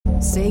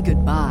Say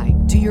goodbye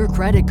to your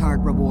credit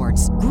card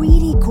rewards.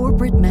 Greedy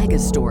corporate mega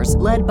stores,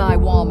 led by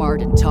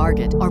Walmart and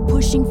Target, are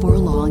pushing for a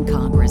law in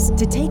Congress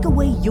to take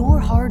away your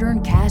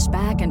hard-earned cash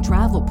back and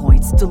travel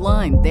points to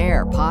line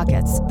their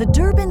pockets. The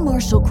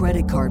Durbin-Marshall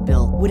credit card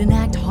bill would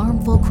enact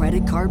harmful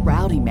credit card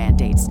routing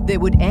mandates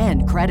that would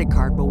end credit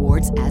card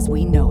rewards as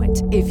we know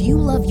it. If you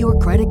love your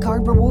credit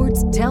card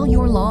rewards, tell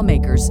your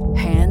lawmakers,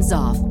 hands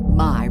off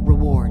my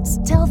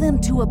rewards. Tell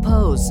them to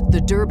oppose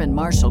the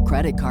Durbin-Marshall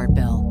credit card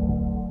bill.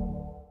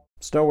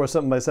 Star Wars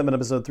 7x7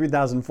 episode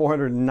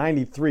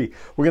 3493.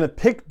 We're going to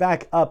pick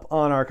back up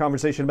on our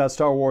conversation about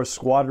Star Wars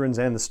Squadrons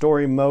and the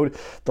story mode.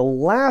 The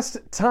last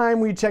time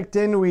we checked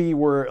in, we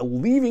were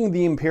leaving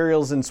the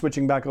Imperials and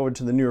switching back over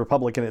to the New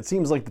Republic, and it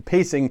seems like the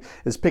pacing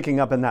is picking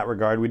up in that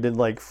regard. We did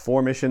like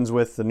 4 missions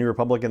with the New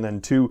Republic and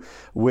then 2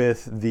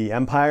 with the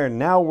Empire.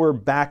 Now we're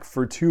back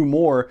for 2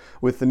 more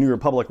with the New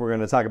Republic. We're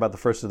going to talk about the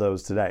first of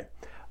those today.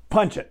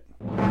 Punch it!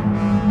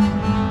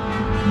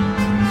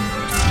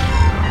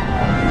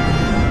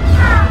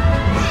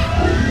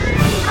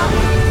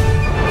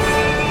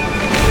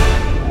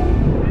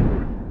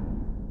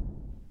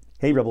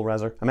 Hey Rebel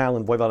Rouser, I'm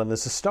Alan Voivod, and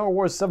this is Star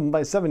Wars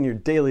 7x7, your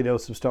daily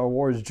dose of Star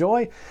Wars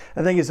joy,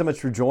 and thank you so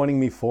much for joining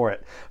me for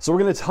it. So we're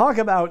going to talk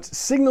about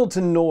Signal to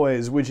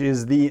Noise, which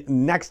is the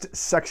next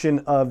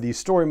section of the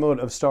story mode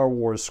of Star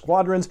Wars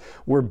Squadrons.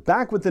 We're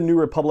back with the New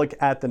Republic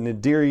at the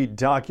Nadiri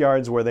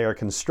dockyards, where they are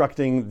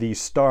constructing the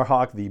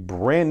Starhawk, the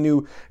brand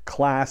new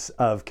class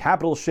of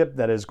capital ship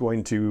that is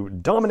going to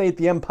dominate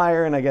the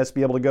Empire and I guess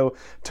be able to go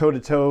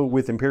toe-to-toe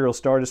with Imperial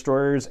Star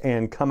Destroyers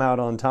and come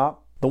out on top.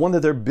 The one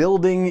that they're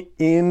building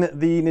in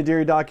the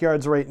Nadiri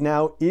dockyards right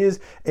now is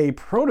a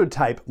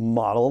prototype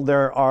model.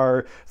 There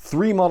are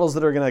 3 models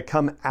that are going to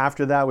come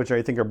after that, which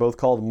I think are both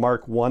called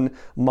Mark 1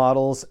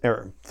 models,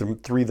 or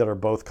 3 that are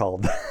both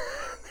called.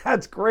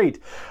 That's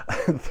great.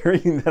 3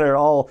 that are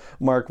all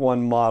Mark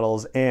 1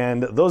 models,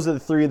 and those are the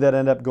 3 that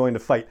end up going to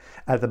fight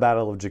at the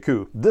Battle of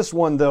Jakku. This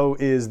one, though,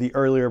 is the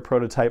earlier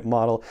prototype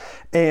model,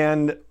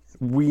 and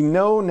we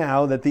know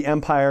now that the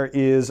Empire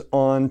is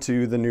on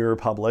to the New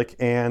Republic,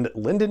 and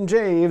Lyndon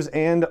Javes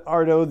and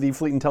Ardo, the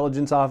Fleet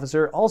Intelligence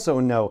Officer, also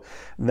know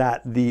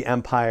that the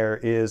Empire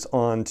is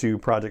on to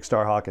Project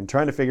Starhawk and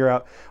trying to figure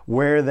out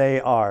where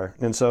they are.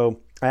 And so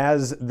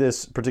as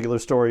this particular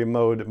story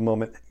mode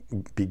moment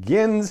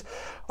begins,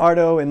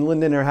 Ardo and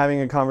Lyndon are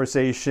having a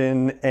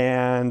conversation,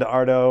 and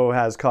Ardo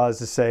has cause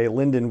to say,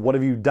 "Lyndon, what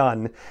have you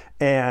done?"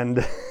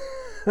 And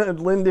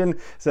Lyndon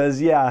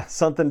says, yeah,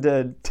 something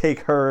to take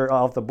her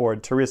off the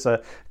board.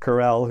 Teresa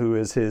Carell, who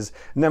is his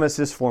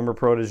nemesis, former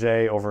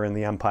protege over in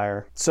the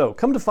Empire. So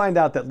come to find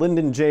out that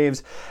Lyndon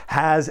Javes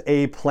has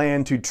a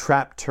plan to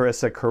trap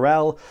Teresa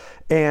Carell.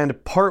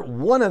 And part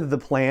 1 of the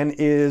plan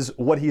is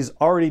what he's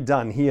already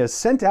done. He has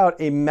sent out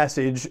a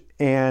message,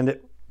 and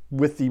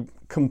with the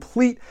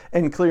complete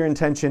and clear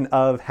intention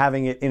of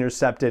having it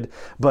intercepted,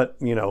 but,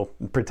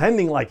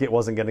 pretending like it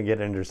wasn't going to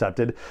get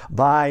intercepted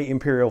by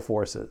Imperial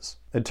forces.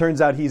 It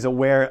turns out he's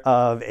aware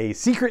of a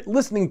secret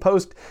listening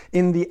post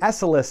in the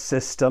SLS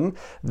system.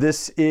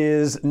 This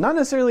is not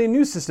necessarily a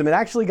new system. It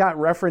actually got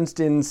referenced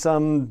in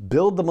some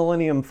Build the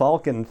Millennium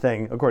Falcon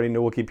thing, according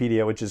to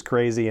Wikipedia, which is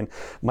crazy and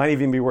might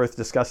even be worth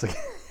discussing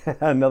at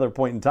another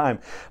point in time.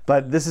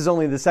 But this is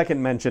only the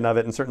second mention of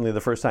it, and certainly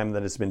the first time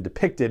that it's been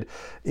depicted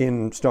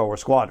in Star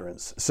Wars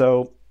Squadrons.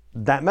 So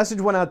that message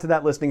went out to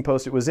that listening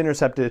post. It was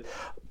intercepted.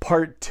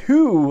 Part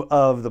 2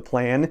 of the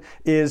plan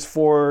is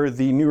for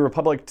the New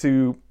Republic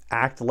to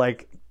act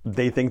like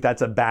they think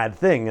that's a bad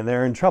thing and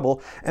they're in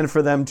trouble, and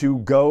for them to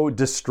go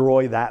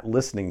destroy that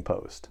listening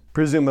post.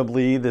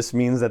 Presumably, this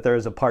means that there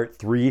is a part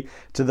 3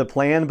 to the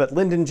plan, but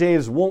Lyndon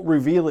Javes won't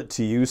reveal it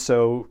to you.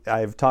 So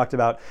I've talked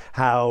about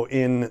how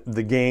in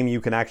the game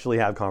you can actually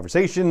have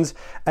conversations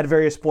at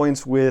various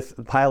points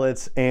with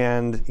pilots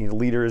and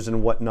leaders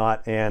and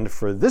whatnot. And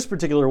for this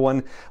particular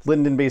one,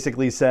 Lyndon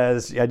basically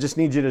says, I just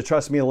need you to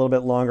trust me a little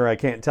bit longer. I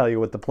can't tell you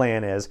what the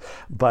plan is,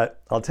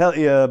 but I'll tell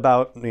you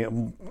about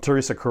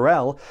Teresa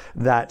Carell,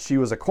 that she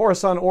was a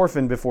Coruscant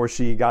orphan before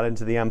she got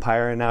into the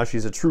Empire, and now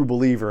she's a true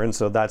believer. And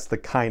so that's the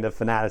kind of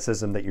fanaticism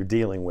that you're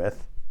dealing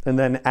with. And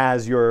then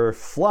as you're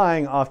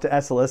flying off to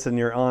Esselis and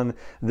you're on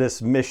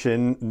this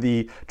mission,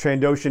 the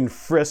Trandoshan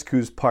Frisk,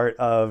 who's part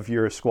of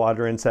your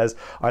squadron, says,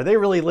 are they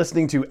really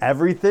listening to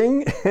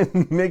everything?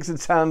 And makes it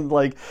sound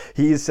like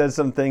he says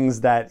some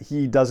things that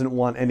he doesn't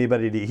want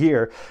anybody to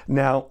hear.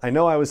 Now, I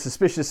know I was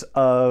suspicious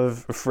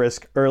of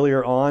Frisk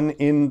earlier on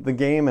in the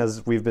game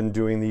as we've been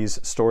doing these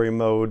story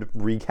mode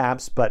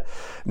recaps, but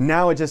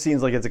now it just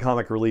seems like it's a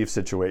comic relief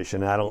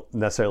situation. I don't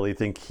necessarily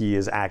think he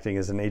is acting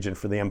as an agent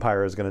for the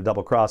Empire, is going to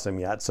double cross him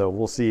yet. So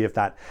we'll see if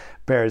that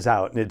bears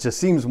out. And it just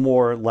seems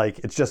more like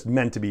it's just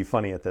meant to be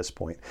funny at this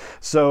point.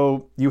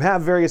 So you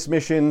have various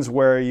missions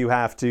where you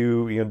have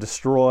to,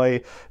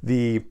 destroy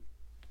the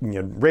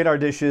radar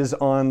dishes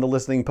on the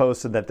listening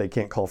post so that they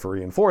can't call for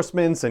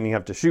reinforcements, and you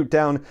have to shoot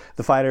down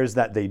the fighters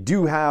that they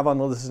do have on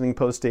the listening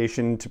post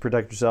station to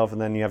protect yourself, and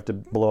then you have to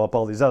blow up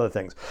all these other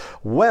things.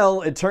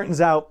 Well, it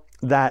turns out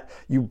that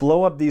you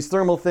blow up these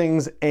thermal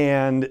things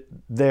and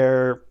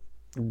they're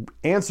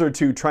answer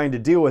to trying to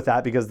deal with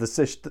that, because the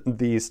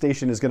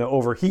station is going to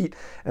overheat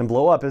and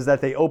blow up, is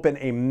that they open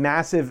a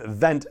massive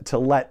vent to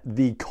let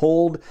the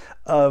cold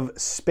of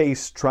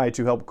space try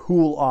to help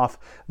cool off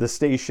the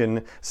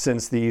station,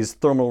 since these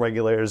thermal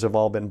regulators have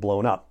all been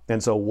blown up.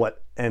 And so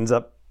what ends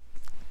up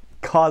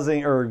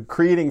causing or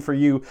creating for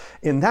you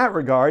in that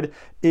regard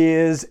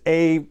is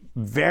a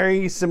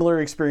very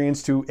similar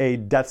experience to a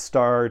Death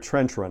Star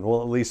trench run.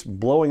 Well, at least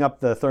blowing up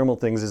the thermal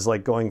things is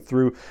like going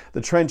through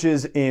the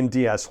trenches in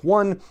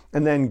DS1,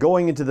 and then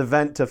going into the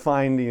vent to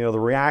find, the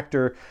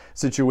reactor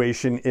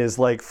situation is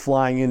like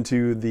flying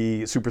into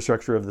the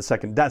superstructure of the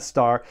second Death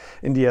Star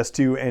in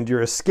DS2, and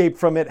your escape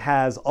from it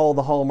has all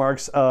the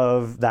hallmarks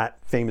of that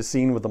famous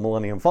scene with the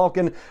Millennium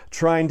Falcon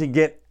trying to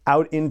get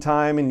out in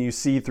time, and you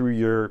see through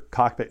your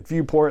cockpit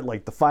viewport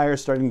like the fire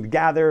starting to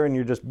gather, and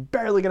you're just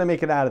barely going to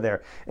make it out of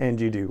there,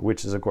 and you do,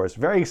 which is of course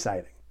very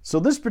exciting.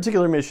 So this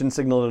particular mission,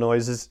 Signal to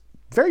Noise, is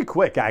very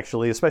quick,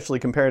 actually, especially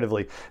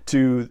comparatively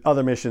to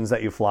other missions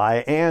that you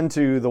fly, and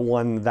to the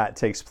one that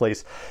takes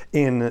place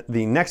in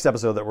the next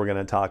episode that we're going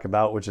to talk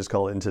about, which is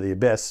called Into the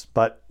Abyss.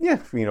 But yeah,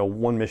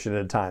 one mission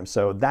at a time.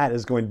 So that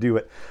is going to do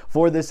it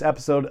for this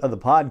episode of the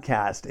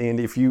podcast. And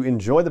if you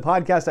enjoy the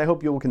podcast, I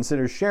hope you will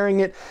consider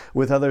sharing it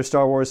with other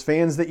Star Wars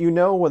fans that you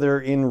know,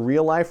 whether in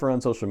real life or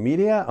on social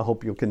media. I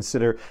hope you'll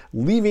consider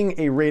leaving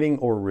a rating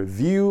or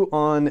review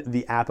on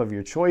the app of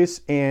your choice,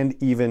 and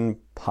even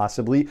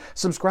possibly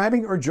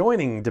subscribing or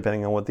joining,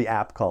 depending on what the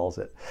app calls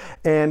it.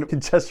 And it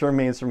just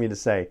remains for me to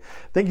say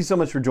thank you so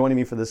much for joining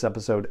me for this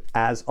episode,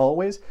 as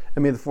always,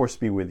 and may the Force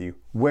be with you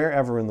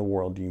wherever in the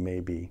world you may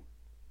be.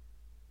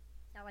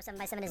 Star Wars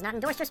 7x7 is not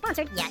endorsed or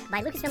sponsored yet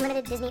by Lucasfilm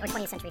Limited, Disney, or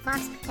 20th Century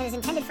Fox, and is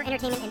intended for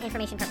entertainment and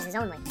information purposes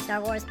only. Star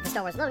Wars, the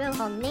Star Wars logo,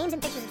 all names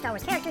and pictures of Star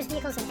Wars characters,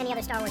 vehicles, and any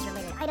other Star Wars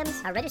related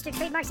items are registered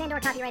trademarks and/or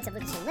copyrights of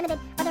Lucasfilm Limited,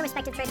 or their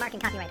respective trademark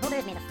and copyright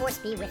holders. May the Force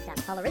be with them.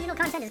 All original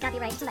content is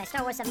copyright by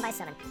Star Wars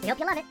 7x7. We hope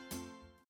you love it.